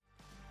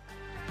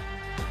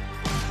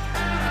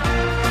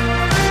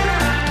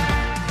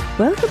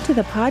Welcome to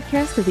the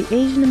podcast of the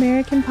Asian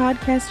American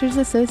Podcasters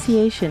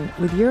Association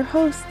with your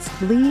hosts,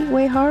 Lee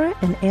Uehara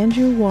and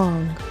Andrew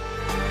Wong.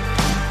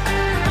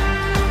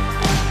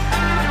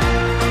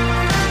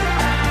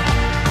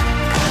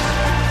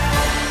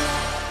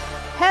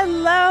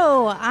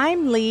 Hello,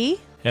 I'm Lee.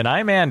 And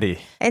I'm Andy.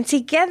 And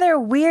together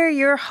we're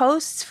your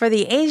hosts for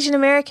the Asian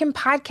American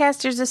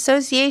Podcasters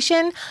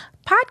Association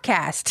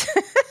podcast.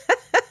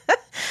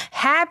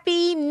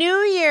 Happy New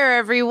Year,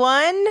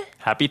 everyone.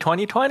 Happy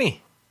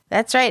 2020.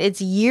 That's right.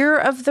 It's Year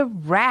of the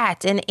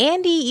Rat. And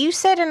Andy, you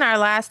said in our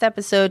last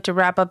episode to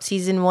wrap up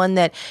season 1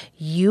 that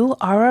you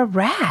are a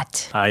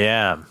rat. I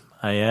am.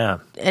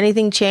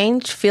 Anything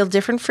changed? Feel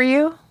different for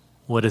you?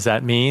 What does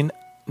that mean?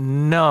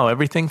 No,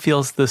 everything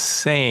feels the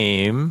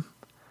same.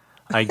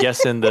 I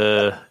guess in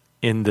the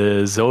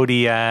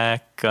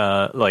Zodiac,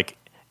 like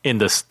in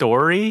the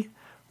story,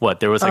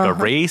 there was like a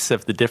race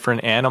of the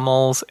different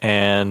animals,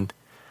 and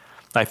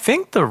I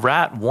think the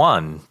rat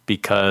won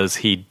because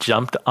he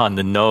jumped on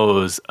the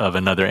nose of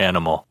another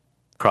animal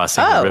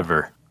crossing the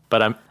river.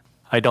 But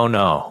I don't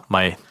know.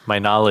 My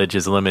knowledge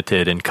is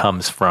limited and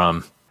comes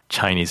from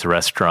Chinese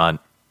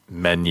restaurant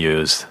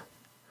menus.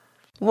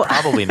 Well,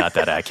 probably not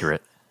that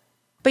accurate.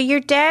 But your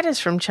dad is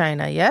from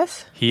China,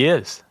 yes? He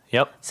is.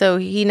 Yep. So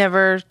he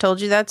never told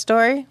you that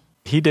story?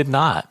 He did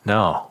not.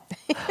 No.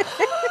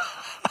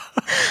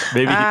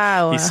 Maybe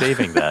he's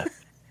saving that.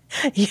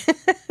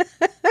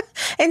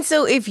 And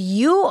so if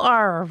you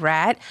are a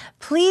rat,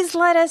 please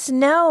let us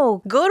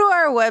know. Go to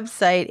our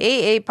website,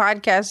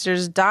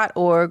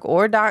 aapodcasters.org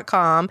or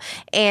 .com,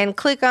 and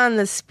click on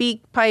the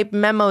Speak Pipe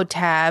Memo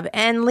tab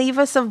and leave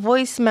us a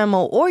voice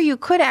memo. Or you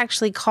could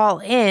actually call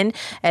in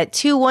at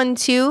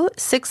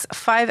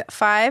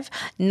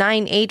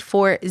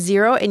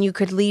 212-655-9840, and you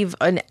could leave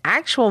an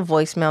actual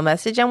voicemail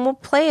message, and we'll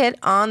play it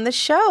on the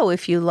show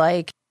if you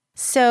like.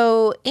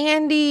 So,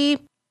 Andy,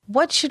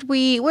 where should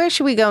we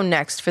go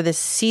next for this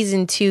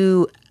season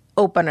 2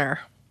 opener?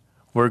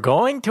 We're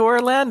going to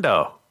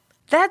Orlando.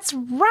 That's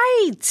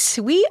right.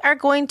 We are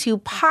going to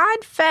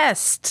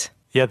PodFest.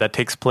 Yeah, that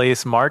takes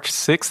place March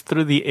 6th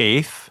through the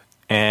 8th.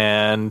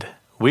 And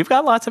we've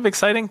got lots of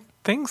exciting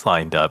things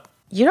lined up.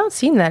 You don't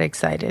seem that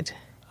excited.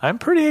 I'm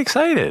pretty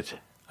excited.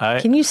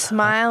 Can you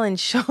smile and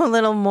show a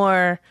little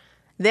more?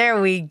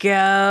 There we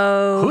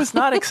go. Who's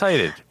not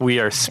excited? We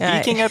are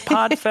speaking at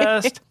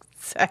PodFest.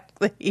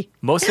 Exactly.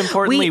 Most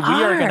importantly, we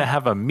are going to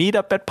have a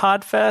meetup at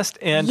PodFest.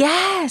 And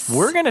yes,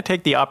 we're going to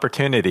take the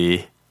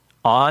opportunity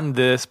on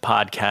this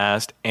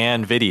podcast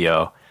and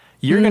video.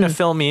 You're going to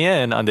fill me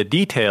in on the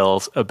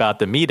details about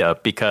the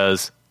meetup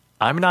because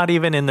I'm not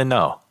even in the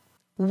know.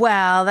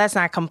 Well, that's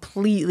not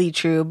completely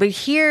true. But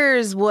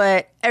here's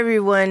what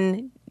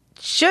everyone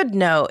should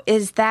know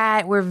is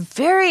that we're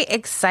very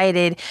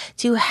excited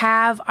to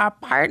have our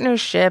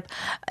partnership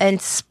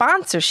and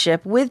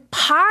sponsorship with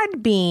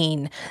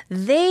Podbean.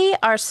 They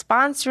are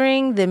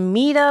sponsoring the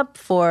meetup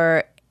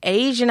for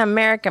Asian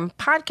American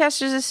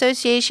Podcasters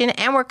Association,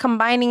 and we're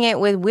combining it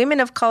with Women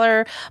of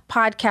Color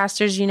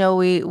podcasters. You know,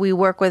 we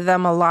work with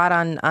them a lot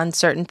on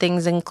certain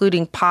things,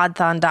 including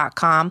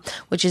podthon.com,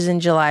 which is in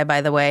July, by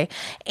the way.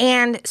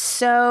 And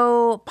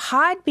so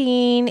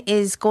Podbean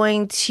is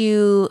going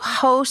to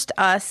host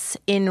us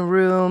in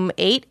room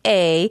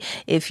 8A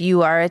if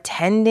you are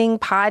attending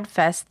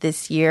PodFest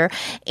this year.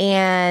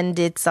 And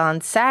it's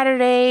on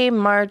Saturday,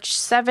 March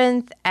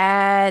 7th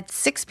at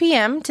 6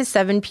 p.m. to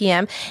 7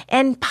 p.m.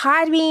 And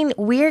Podbean,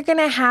 we're going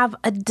to have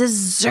a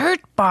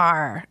dessert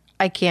bar.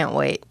 I can't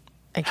wait.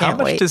 How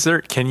much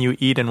dessert can you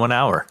eat in 1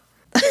 hour?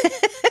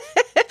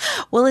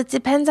 Well, it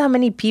depends how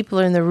many people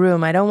are in the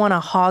room. I don't want to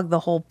hog the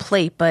whole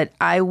plate, but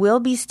I will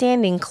be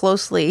standing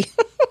closely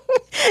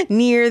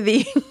near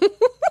the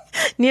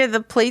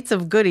plates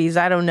of goodies.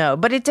 I don't know,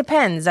 but it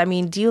depends. I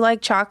mean, do you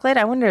like chocolate?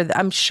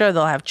 I'm sure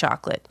they'll have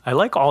chocolate. I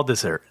like all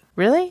dessert.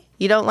 Really?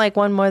 You don't like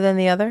one more than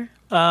the other?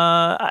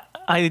 I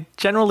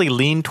generally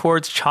lean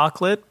towards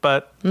chocolate,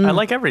 but I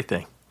like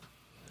everything.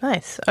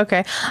 Nice.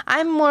 Okay.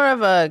 I'm more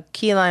of a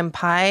key lime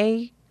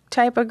pie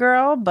type of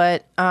girl,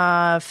 but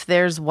if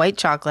there's white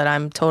chocolate,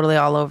 I'm totally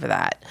all over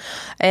that.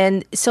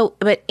 And so,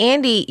 but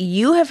Andy,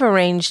 you have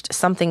arranged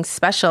something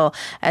special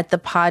at the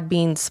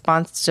Podbean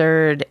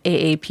sponsored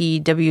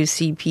AAP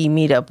WCP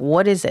meetup.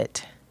 What is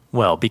it?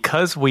 Well,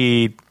 because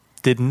we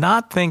did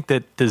not think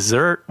that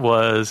dessert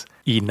was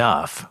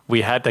enough,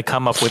 we had to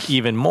come up with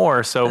even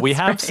more. So we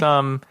have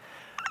some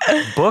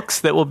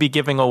books that we'll be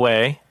giving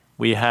away.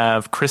 We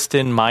have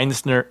Kristen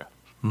Meinzer.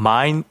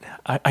 I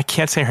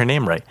can't say her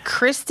name right.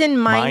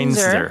 Kristen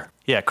Meinzer.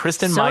 Yeah,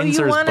 Kristen Meinzer's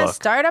book. So you want to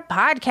start a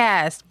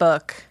podcast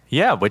book.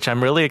 Yeah, which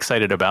I'm really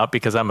excited about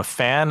because I'm a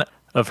fan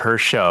of her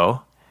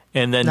show.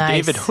 And then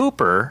David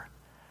Hooper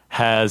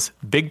has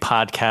big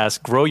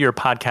podcast, grow your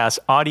podcast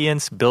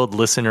audience, build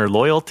listener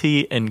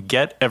loyalty, and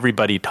get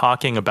everybody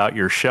talking about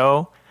your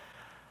show.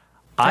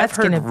 I've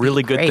heard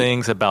really good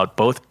things about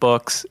both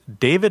books.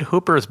 David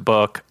Hooper's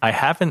book, I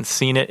haven't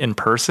seen it in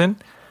person,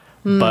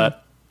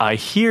 but I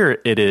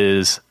hear it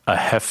is a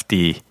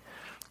hefty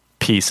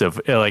piece of,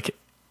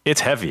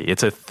 it's heavy.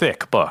 It's a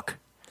thick book.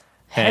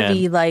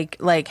 Heavy,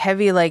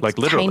 heavy, like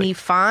literally. tiny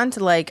font,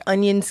 like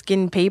onion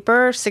skin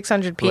paper,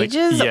 600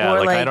 pages?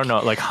 I don't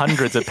know, like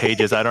hundreds of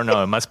pages. I don't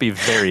know. It must be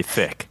very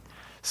thick.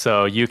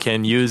 So you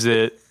can use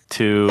it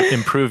to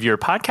improve your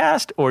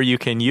podcast, or you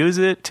can use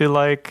it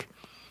to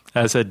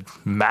as a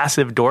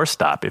massive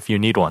doorstop if you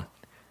need one.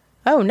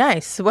 Oh,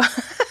 nice. Well,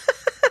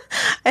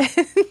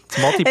 it's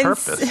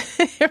multi-purpose.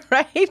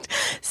 Right?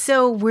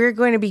 So we're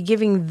going to be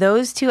giving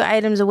those 2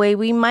 items away.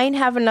 We might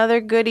have another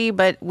goodie,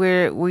 but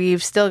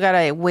we've still got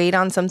to wait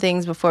on some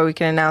things before we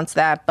can announce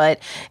that. But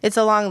it's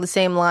along the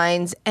same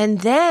lines. And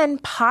then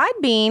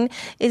Podbean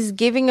is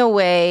giving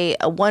away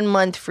a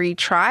 1-month free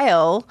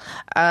trial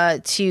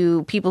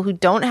to people who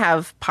don't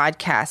have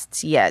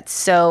podcasts yet.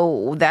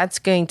 So that's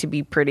going to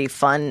be pretty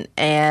fun.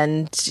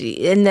 And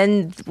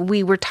then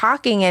we were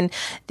talking, and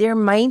there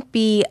might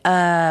be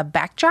a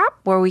backdrop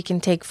where we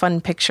can take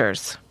fun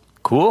pictures.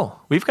 Cool.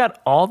 We've got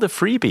all the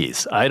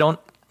freebies. I don't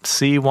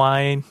see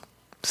why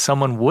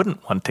someone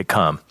wouldn't want to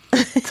come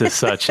to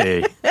such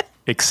a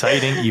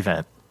exciting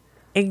event.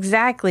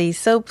 Exactly.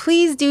 So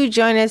please do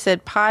join us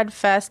at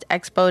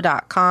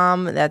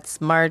podfestexpo.com. That's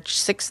March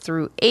 6th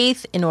through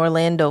 8th in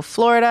Orlando,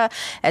 Florida,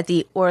 at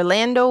the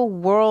Orlando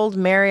World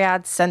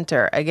Marriott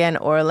Center. Again,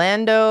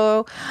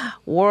 Orlando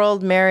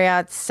World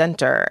Marriott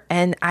Center.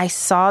 And I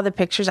saw the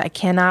pictures. I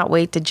cannot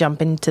wait to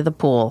jump into the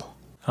pool.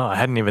 Oh, I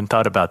hadn't even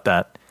thought about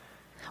that.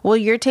 Well,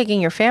 you're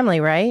taking your family,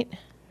 right?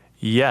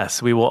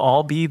 Yes, we will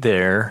all be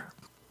there.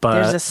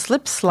 But there's a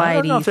slip slidey I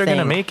don't know if they're thing.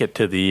 going to make it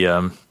to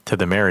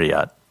the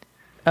Marriott.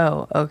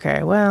 Oh,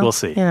 okay. Well, we'll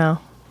see.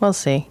 We'll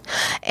see.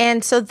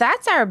 And so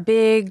that's our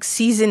big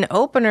season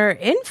opener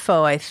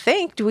info, I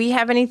think. Do we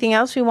have anything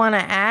else we want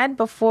to add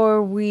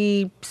before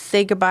we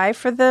say goodbye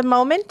for the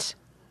moment?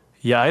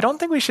 Yeah, I don't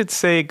think we should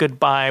say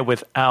goodbye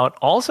without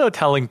also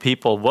telling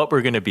people what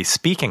we're going to be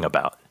speaking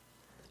about.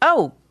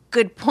 Oh,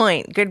 good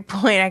point. Good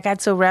point. I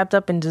got so wrapped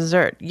up in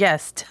dessert.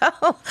 Yes.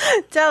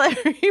 Tell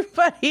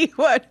everybody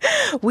what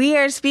we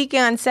are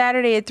speaking on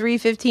Saturday at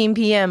 3:15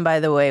 p.m.,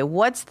 by the way.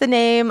 What's the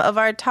name of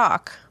our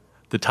talk?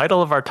 The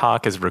title of our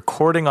talk is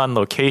Recording on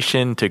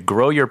Location to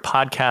Grow Your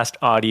Podcast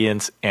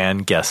Audience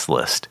and Guest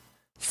List.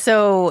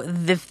 So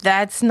if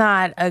that's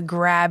not a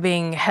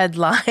grabbing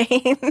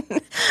headline,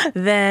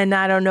 then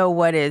I don't know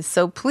what is.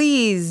 So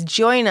please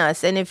join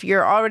us. And if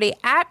you're already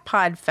at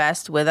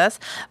PodFest with us,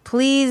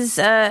 please,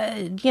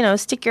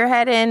 stick your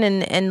head in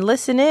and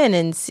listen in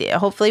and see.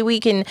 Hopefully we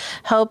can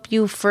help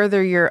you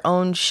further your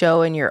own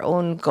show and your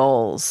own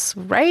goals.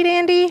 Right,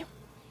 Andy?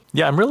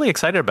 Yeah, I'm really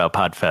excited about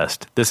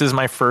PodFest. This is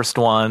my first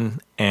one,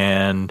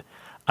 and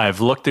I've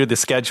looked through the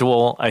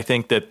schedule. I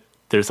think that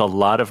there's a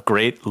lot of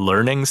great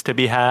learnings to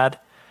be had.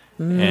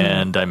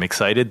 And I'm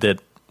excited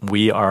that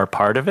we are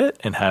part of it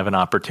and have an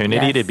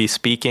opportunity to be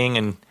speaking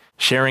and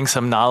sharing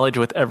some knowledge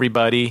with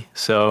everybody.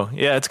 So,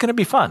 yeah, it's going to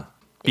be fun.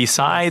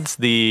 Besides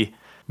the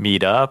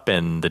meetup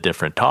and the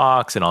different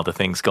talks and all the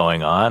things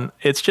going on,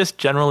 it's just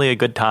generally a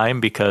good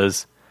time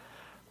because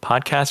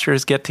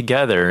podcasters get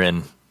together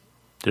and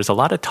there's a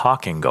lot of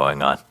talking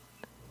going on.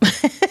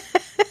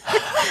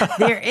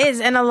 There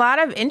is, and a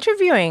lot of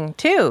interviewing,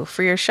 too,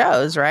 for your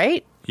shows,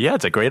 right? Yeah,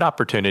 it's a great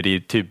opportunity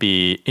to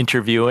be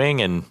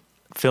interviewing and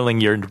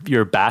filling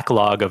your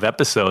backlog of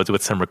episodes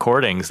with some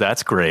recordings.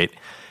 That's great.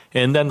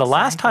 And then the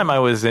last time I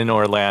was in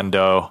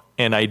Orlando,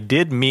 and I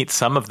did meet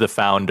some of the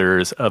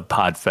founders of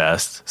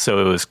PodFest,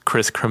 so it was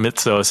Chris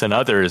Kremitzos and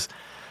others,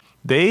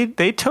 they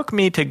took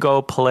me to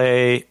go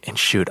play, and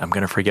shoot, I'm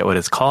going to forget what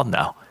it's called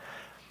now.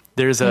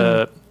 There's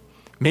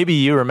maybe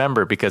you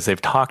remember because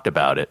they've talked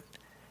about it.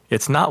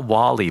 It's not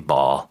Wally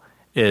Ball.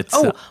 It's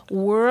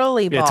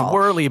Whirly Ball. It's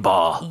Whirly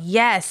Ball.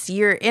 Yes,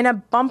 you're in a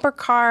bumper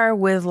car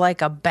with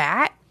like a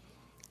bat.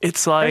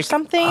 It's like or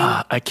something.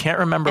 I can't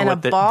remember and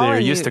what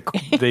they used to.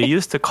 They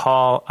used to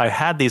call. I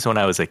had these when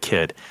I was a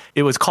kid.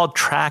 It was called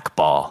track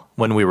ball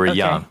when we were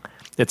young.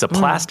 It's a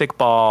plastic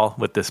ball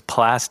with this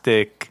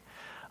plastic.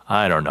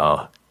 I don't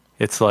know.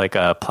 It's like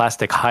a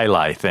plastic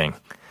highlight thing,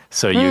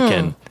 so you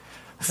can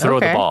throw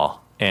the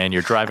ball, and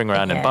you're driving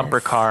around in bumper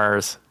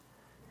cars.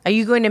 Are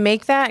you going to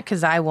make that?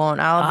 Because I won't.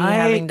 I'll be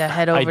having to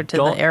head over to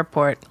the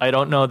airport. I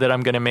don't know that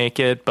I'm going to make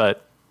it,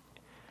 but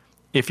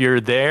if you're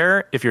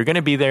there, if you're going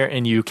to be there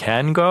and you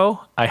can go,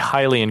 I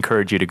highly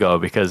encourage you to go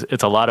because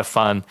it's a lot of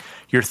fun.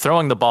 You're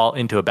throwing the ball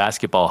into a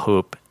basketball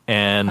hoop,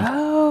 and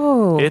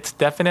it's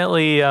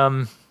definitely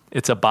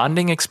it's a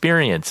bonding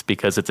experience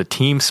because it's a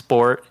team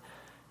sport.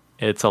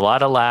 It's a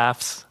lot of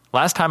laughs.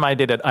 Last time I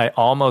did it, I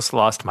almost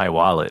lost my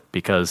wallet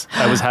because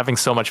I was having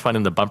so much fun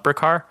in the bumper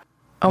car.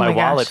 My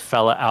wallet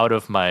fell out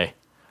of my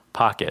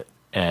pocket,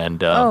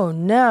 and oh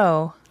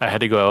no! I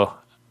had to go.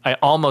 I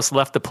almost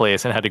left the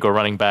place and had to go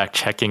running back,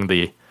 checking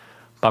the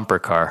bumper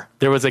car.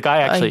 There was a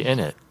guy actually in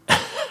it.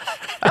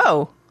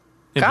 Oh,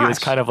 and he was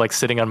kind of like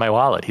sitting on my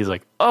wallet. He's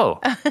like, "Oh,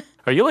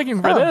 are you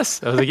looking for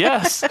this?" I was like,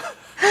 "Yes." So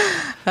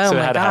it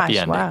had a happy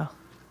ending. Wow!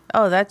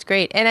 Oh, that's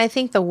great. And I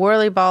think the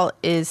Whirly Ball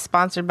is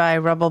sponsored by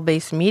Rebel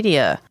Base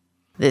Media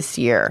this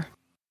year,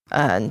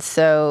 and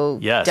so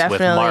yes,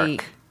 definitely. With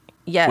Mark.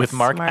 Yes, with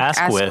Mark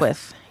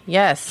Asquith.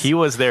 Yes. He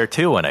was there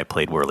too when I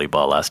played Whirly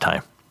Ball last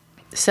time.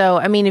 So,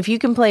 I mean, if you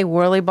can play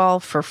Whirly Ball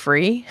for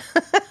free.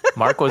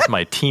 Mark was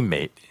my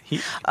teammate. He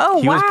wow.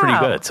 was pretty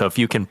good. So if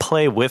you can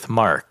play with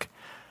Mark,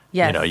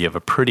 Yes. you have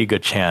a pretty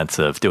good chance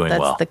of doing That's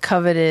well. the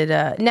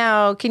coveted.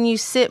 Now, can you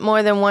sit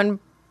more than one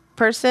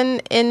person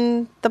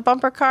in the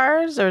bumper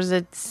cars, or is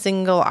it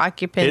single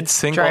occupant? It's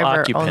single driver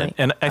occupant. only?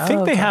 And I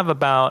think they okay. have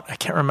about, I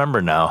can't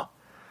remember now,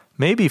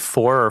 maybe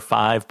 4 or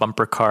 5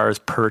 bumper cars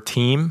per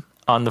team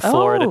on the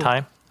floor at a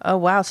time. Oh,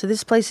 wow. So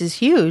this place is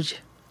huge.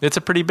 It's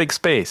a pretty big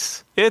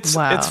space. It's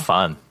Wow. it's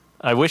fun.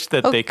 I wish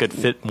that they could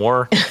fit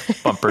more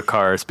bumper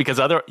cars because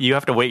you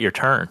have to wait your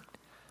turn.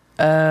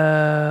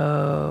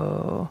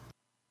 Oh.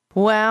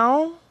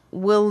 Well,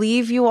 we'll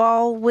leave you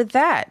all with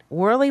that.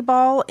 Whirly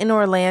Ball in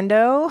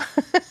Orlando.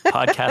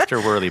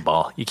 Podcaster Whirly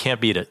Ball. You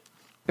can't beat it.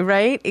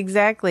 Right?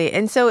 Exactly.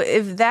 And so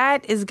if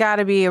that is got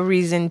to be a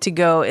reason to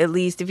go, at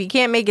least if you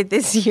can't make it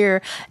this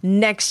year,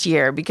 next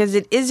year, because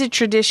it is a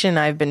tradition,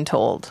 I've been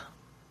told.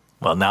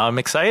 Well, now I'm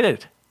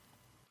excited.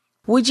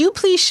 Would you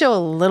please show a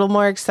little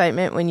more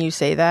excitement when you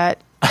say that?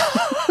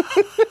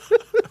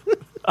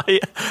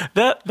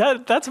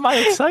 That's my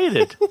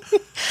excited.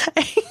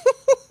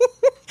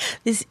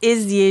 This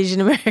is the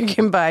Asian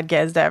American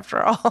podcast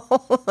after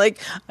all. Like,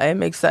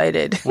 I'm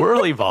excited.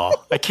 Whirly Ball.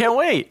 I can't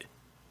wait.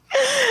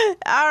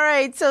 All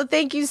right. So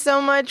thank you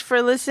so much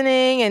for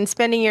listening and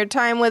spending your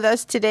time with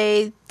us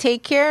today.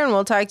 Take care and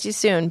we'll talk to you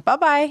soon.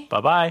 Bye-bye.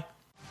 Bye-bye.